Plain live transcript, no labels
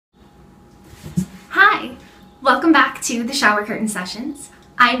Welcome back to the Shower Curtain Sessions.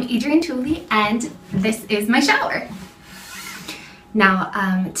 I'm Adrienne Tooley and this is my shower. Now,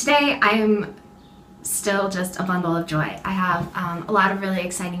 today I am still just a bundle of joy. I have a lot of really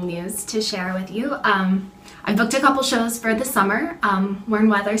exciting news to share with you. I booked a couple shows for the summer, warm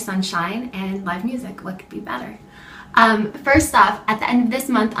weather, sunshine, and live music. What could be better? First off, at the end of this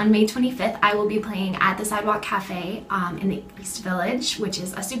month, on May 25th, I will be playing at the Sidewalk Cafe in the East Village, which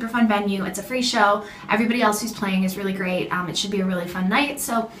is a super fun venue. It's a free show. Everybody else who's playing is really great. It should be a really fun night.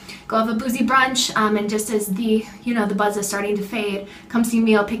 So go have a boozy brunch, and just as the buzz is starting to fade, come see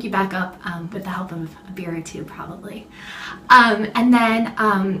me. I'll pick you back up with the help of a beer or two, probably. And then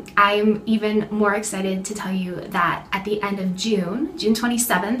I'm even more excited to tell you that at the end of June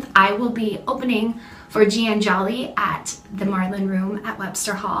 27th, I will be opening for Jeanne Jolly at the Marlin Room at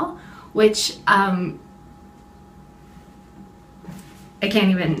Webster Hall, which I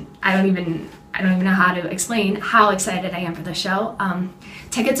don't even know how to explain how excited I am for the show.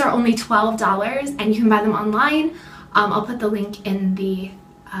 Tickets are only $12 and you can buy them online. I'll put the link in the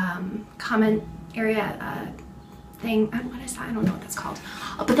comment area thing. What is that? I don't know what that's called.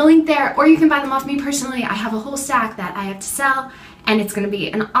 I'll put the link there, or you can buy them off me personally. I have a whole stack that I have to sell, and it's going to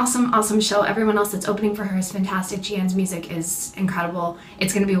be an awesome show. Everyone else that's opening for her is fantastic. Jeanne's music is incredible.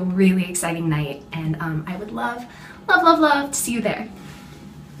 It's going to be a really exciting night, and I would love to see you there.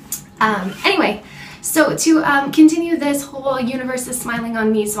 Anyway, so to continue this whole universe is smiling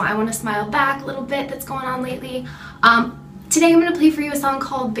on me, so I want to smile back a little bit that's going on lately. Today I'm going to play for you a song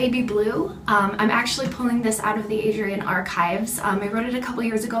called Baby Blue. I'm actually pulling this out of the Adrienne archives. I wrote it a couple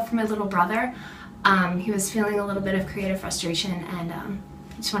years ago for my little brother. He was feeling a little bit of creative frustration, and I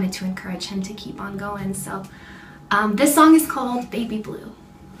just wanted to encourage him to keep on going. So this song is called Baby Blue.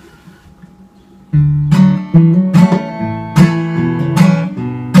 The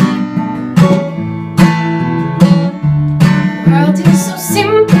world is so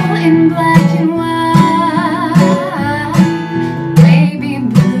simple in black and white.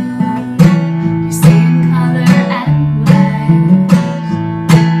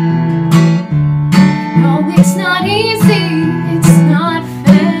 It's not easy, it's not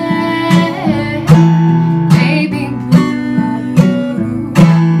fair. Baby blue,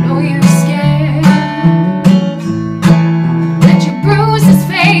 know you're scared. Let your bruises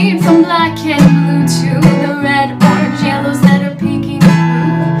fade from black and blue to the red, orange, yellows that are peeking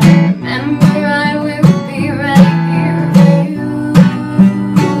through. Remember, I will be right here for you.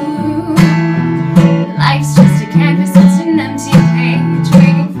 Life's just a canvas, it's an empty page,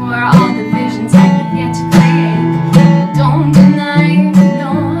 waiting for all the visions I could get to create. Don't deny it,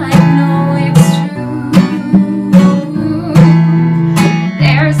 no, I know it's true.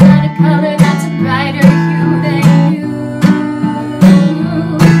 There's not a color that's a brighter hue than you,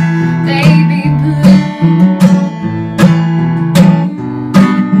 baby blue.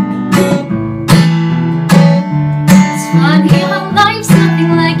 It's funny how life's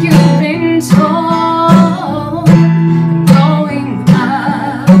nothing like you've been told. Growing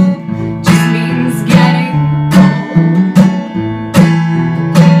up just means getting old.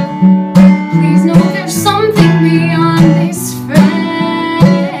 Please know there's something beyond this frame.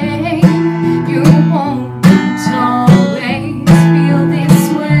 You won't always feel this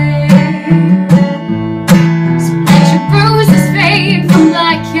way. So let your bruises fade from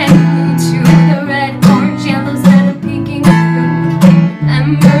black and blue to the red, orange, yellows that are peeking through.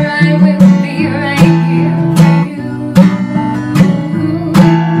 Remember, I will be right here for you.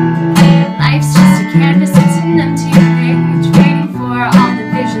 Life's just a canvas, it's an empty page, waiting for all the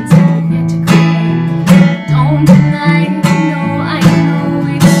visions I can get to create. Don't deny it, no, I know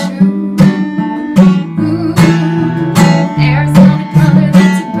it's true. There's not a color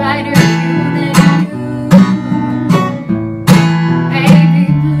that's a brighter hue than you, baby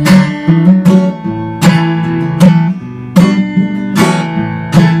blue.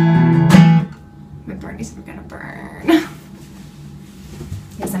 My brownies are gonna burn.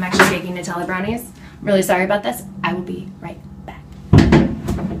 Yes, I'm actually baking Nutella brownies. I'm really sorry about this. I will be right back.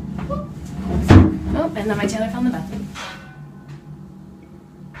 Oh, and then my Taylor fell in the bathroom.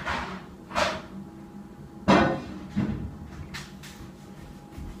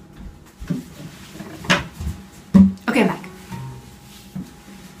 Okay, I'm back.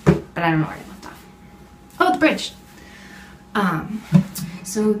 But I don't know where I left off. Oh, the bridge.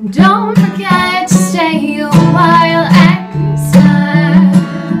 So don't forget to stay a while and stay.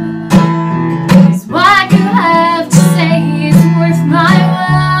 'Cause what you have to say is worth my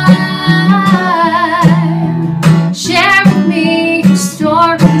while. Share with me your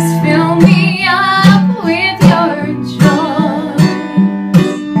stories, fill me up with your joy.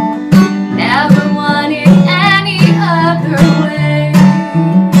 Never wanted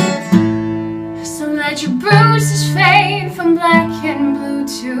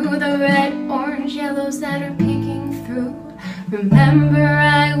remember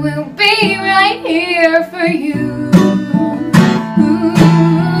I will be right here for you.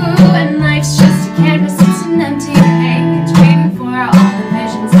 And life's just a canvas, it's an empty page, waiting for all the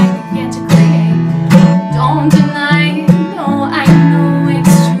visions I began to create. Don't deny it, no, I know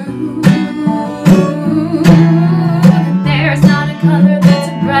it's true, that there's not a color that's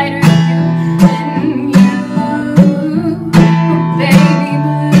a brighter hue than you, oh baby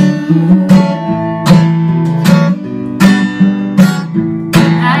blue.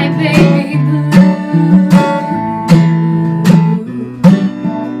 Hi baby blue.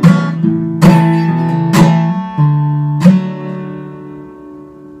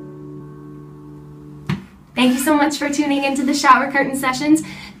 Thank you so much for tuning into the shower curtain sessions.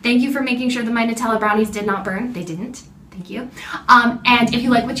 Thank you for making sure that my Nutella brownies did not burn. They didn't. Thank you. And if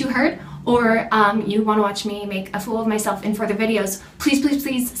you like what you heard, or you want to watch me make a fool of myself in further videos,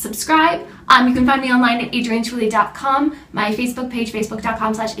 please subscribe. You can find me online at adriennetooley.com, my Facebook page,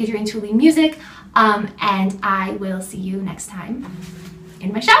 facebook.com/AdrienneTooleyMusic, and I will see you next time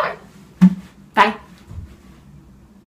in my shower. Bye.